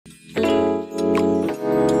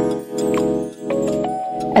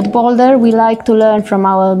At Boldare, we like to learn from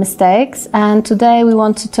our mistakes, and today we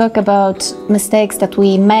want to talk about mistakes that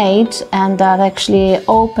we made and that actually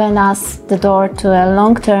open us the door to a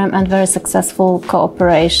long-term and very successful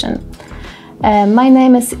cooperation. My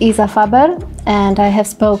name is Isa Faber, and I have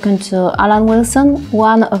spoken to Allan Wilson,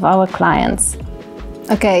 one of our clients.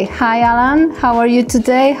 Okay, hi Allan, how are you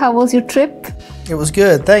today? How was your trip? It was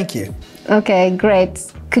good, thank you. Okay, great.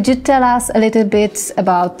 Could you tell us a little bit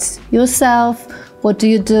about yourself? What do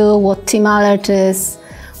you do? What TeamAlert is?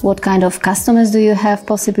 What kind of customers do you have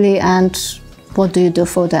possibly? And what do you do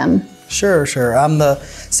for them? Sure. I'm the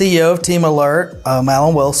CEO of TeamAlert. I'm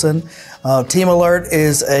Allan Wilson. TeamAlert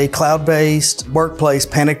is a cloud-based workplace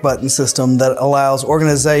panic button system that allows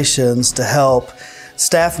organizations to help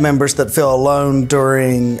staff members that feel alone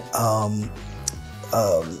during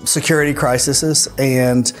security crises,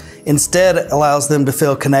 and instead allows them to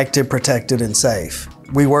feel connected, protected, and safe.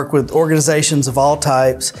 We work with organizations of all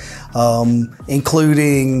types,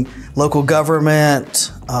 including local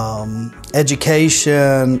government,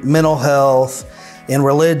 education, mental health, and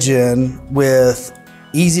religion with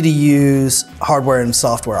easy-to-use hardware and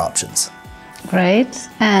software options. Great.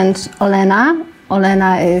 And Olena?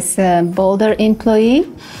 Olena is a Boldare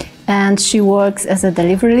employee, and she works as a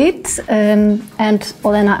delivery lead. And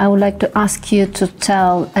Olena, I would like to ask you to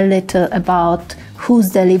tell a little about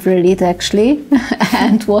who's delivery lead actually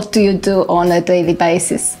and what do you do on a daily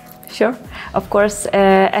basis? Sure. Of course,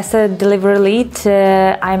 as a delivery lead,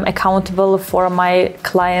 I'm accountable for my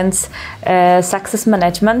clients' success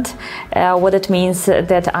management. What it means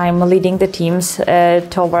that I'm leading the teams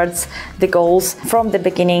towards the goals from the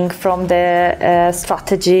beginning, from the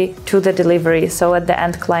strategy to the delivery. So at the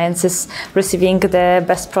end, clients is receiving the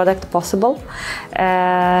best product possible.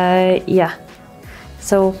 Yeah.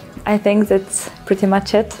 So I think that's pretty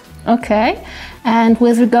much it. Okay. And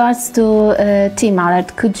with regards to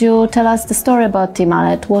TeamAlert, could you tell us the story about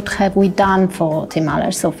TeamAlert? What have we done for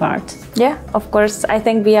TeamAlert so far? Yeah, of course. I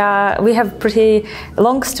think we have pretty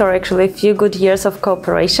long story, actually, a few good years of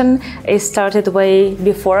cooperation. It started way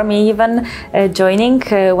before me even joining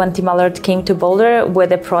when TeamAlert came to Boldare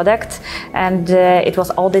with a product, and it was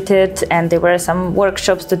audited, and there were some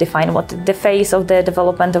workshops to define what the phase of the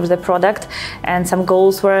development of the product, and some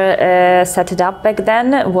goals were set up back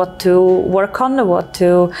then, what to work on, what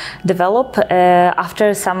to develop.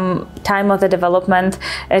 After some time of the development,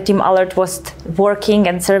 TeamAlert was working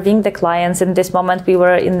and serving the clients. In this moment, we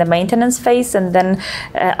were in the maintenance phase, and then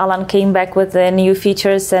Allan came back with the new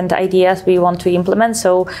features and ideas we want to implement.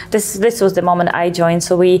 So this was the moment I joined.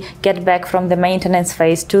 So we get back from the maintenance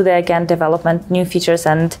phase to the again development, new features,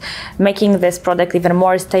 and making this product even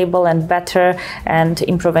more stable and better, and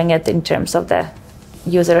improving it in terms of the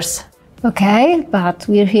users. Okay, but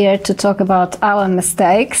we're here to talk about our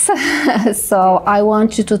mistakes. So I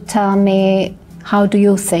want you to tell me, how do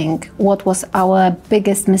you think? What was our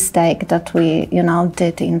biggest mistake that we,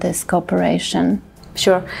 did in this cooperation?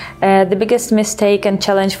 Sure. The biggest mistake and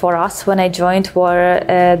challenge for us when I joined were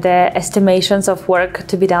the estimations of work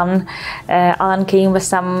to be done. Allan came with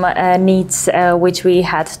some needs which we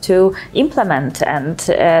had to implement and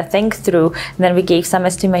think through. And then we gave some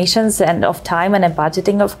estimations and of time and a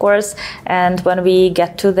budgeting, of course. And when we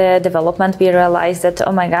get to the development, we realized that,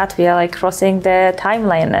 oh my God, we are like crossing the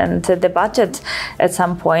timeline and the budget at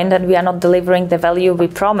some point, and we are not delivering the value we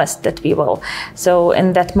promised that we will. So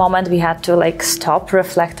in that moment, we had to stop,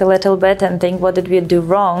 reflect a little bit, and think what did we do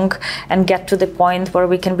wrong, and get to the point where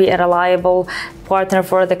we can be a reliable partner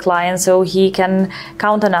for the client, so he can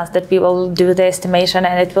count on us that we will do the estimation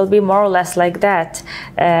and it will be more or less like that.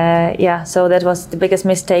 Yeah, so that was the biggest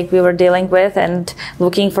mistake we were dealing with, and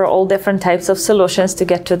looking for all different types of solutions to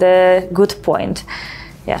get to the good point.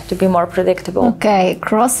 Yeah, to be more predictable. Okay,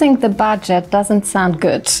 crossing the budget doesn't sound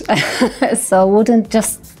good. So wouldn't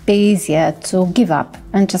just be easier to give up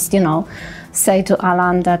and just, say to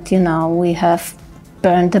Allan that, we have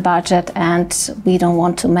burned the budget and we don't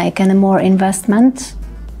want to make any more investment?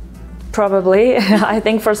 Probably, I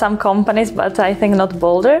think for some companies, but I think not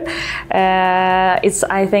Boldare.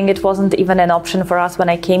 I think it wasn't even an option for us when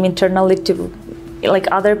I came internally to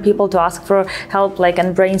other people to ask for help,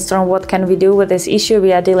 and brainstorm what can we do with this issue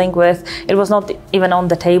we are dealing with. It was not even on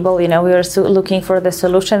the table, we were looking for the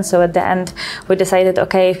solution. So at the end we decided,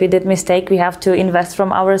 okay, if we did mistake, we have to invest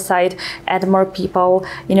from our side, add more people,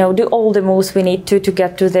 do all the moves we need to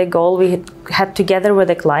get to the goal we had together with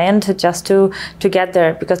the client, just to get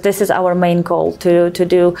there, because this is our main goal to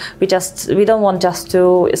do. We don't want just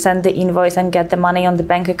to send the invoice and get the money on the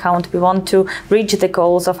bank account. We want to reach the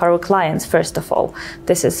goals of our clients first of all.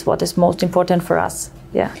 This is what is most important for us.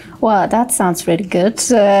 yeah. Well, that sounds really good.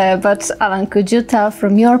 But Allan, could you tell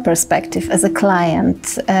from your perspective as a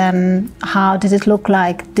client, how did it look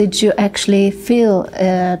like? Did you actually feel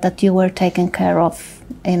that you were taken care of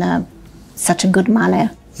in such a good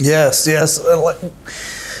manner? Yes, yes.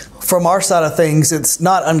 From our side of things, it's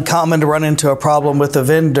not uncommon to run into a problem with a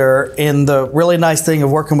vendor. And the really nice thing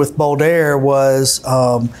of working with Boldare was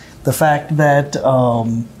the fact that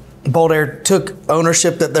Boldare took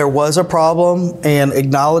ownership that there was a problem and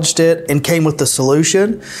acknowledged it and came with the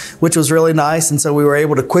solution, which was really nice. And so we were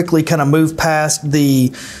able to quickly kind of move past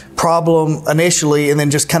the problem initially and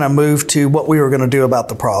then just kind of move to what we were going to do about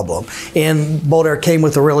the problem. And Boldare came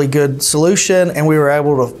with a really good solution, and we were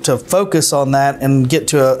able to focus on that and get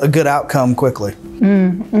to a good outcome quickly.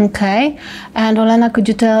 Okay. And Olena, could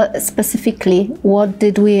you tell specifically what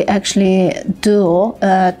did we actually do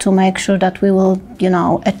to make sure that we will,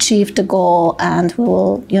 achieve the goal and we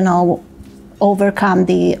will, overcome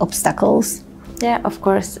the obstacles? Yeah, of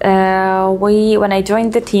course. When I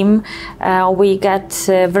joined the team, we got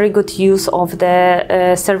very good use of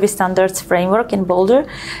the service standards framework in Boldare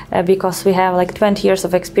because we have like 20 years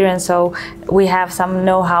of experience. So we have some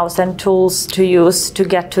know-hows and tools to use to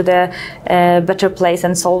get to the better place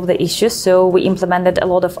and solve the issues. So we implemented a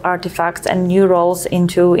lot of artifacts and new roles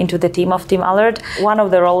into the team of TeamAlert. One of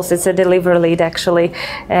the roles is a delivery lead, actually,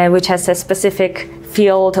 which has a specific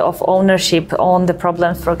field of ownership on the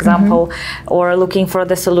problems, for example, or looking for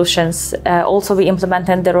the solutions. Also, we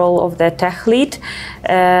implemented the role of the tech lead,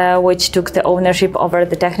 which took the ownership over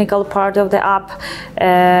the technical part of the app.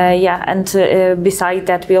 Beside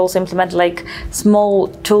that, we also implemented like small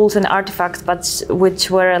tools and artifacts, but which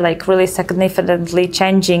were like really significantly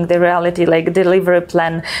changing the reality, like delivery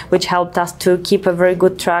plan, which helped us to keep a very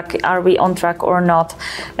good track. Are we on track or not?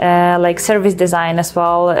 Like service design as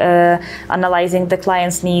well, analyzing the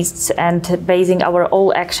client's needs and basing our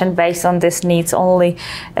all action based on these needs only,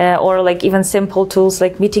 or like even simple tools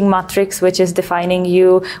like meeting matrix, which is defining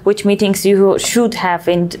which meetings you should have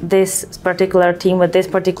in this particular team with this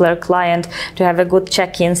particular client to have a good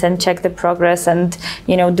check-ins and check the progress and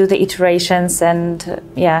do the iterations and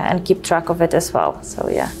keep track of it as well. So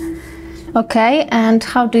yeah. Okay, and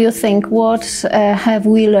how do you think, what have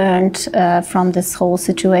we learned from this whole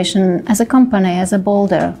situation as a company, as a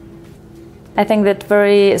Boldare? I think that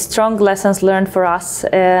very strong lessons learned for us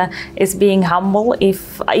is being humble.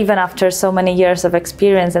 Even after so many years of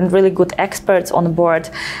experience and really good experts on board,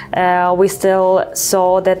 we still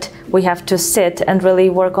saw that we have to sit and really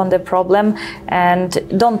work on the problem and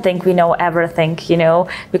don't think we know everything,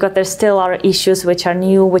 because there still are issues which are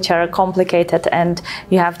new, which are complicated, and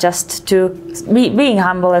you have just to being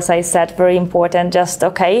humble, as I said, very important. Just,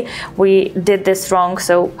 okay, we did this wrong,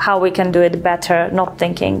 so how we can do it better, not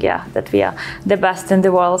thinking, that we are the best in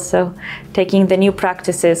the world. So taking the new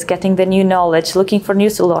practices, getting the new knowledge, looking for new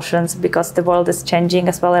solutions, because the world is changing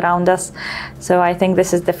as well around us. So I think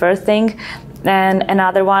this is the first thing. And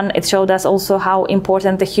another one, it showed us also how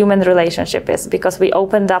important the human relationship is, because we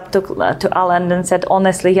opened up to Allan and said,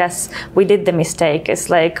 honestly, yes, we did the mistake. It's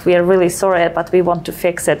like, we are really sorry, but we want to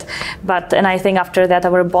fix it. And I think after that,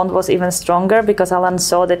 our bond was even stronger, because Allan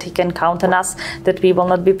saw that he can count on us, that we will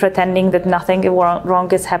not be pretending that nothing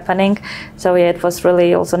wrong is happening. So yeah, it was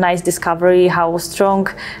really also nice discovery how strong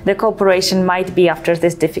the cooperation might be after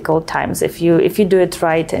these difficult times, if you do it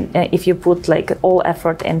right and if you put like all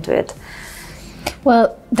effort into it.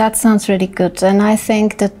 Well, that sounds really good, and I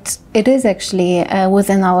think that it is actually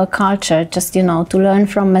within our culture, just to learn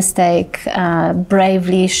from mistake,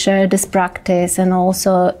 bravely share this practice, and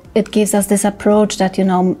also it gives us this approach that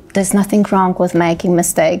there's nothing wrong with making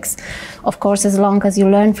mistakes, of course, as long as you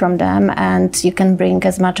learn from them and you can bring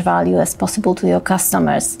as much value as possible to your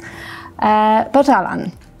customers. But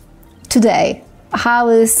Allan, today, how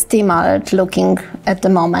is TeamAlert looking at the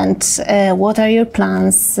moment? What are your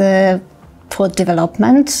plans for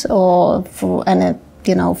development or for any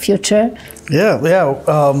future?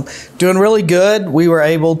 Doing really good. We were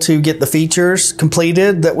able to get the features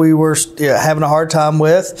completed that we were having a hard time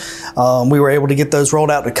with. We were able to get those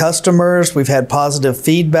rolled out to customers. We've had positive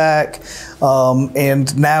feedback,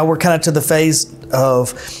 and now we're kind of to the phase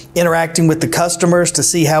of interacting with the customers to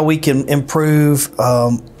see how we can improve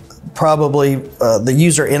probably the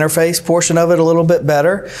user interface portion of it a little bit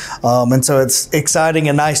better. And so it's exciting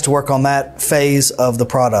and nice to work on that phase of the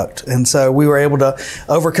product. And so we were able to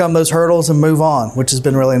overcome those hurdles and move on, which has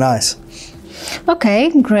been really nice.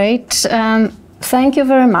 Okay, great. Thank you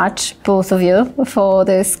very much, both of you, for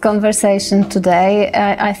this conversation today.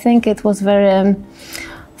 I think it was very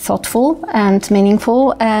thoughtful and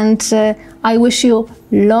meaningful, and I wish you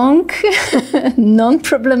long,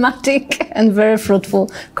 non-problematic and very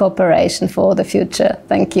fruitful cooperation for the future.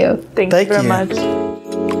 Thank you. Thank you very much.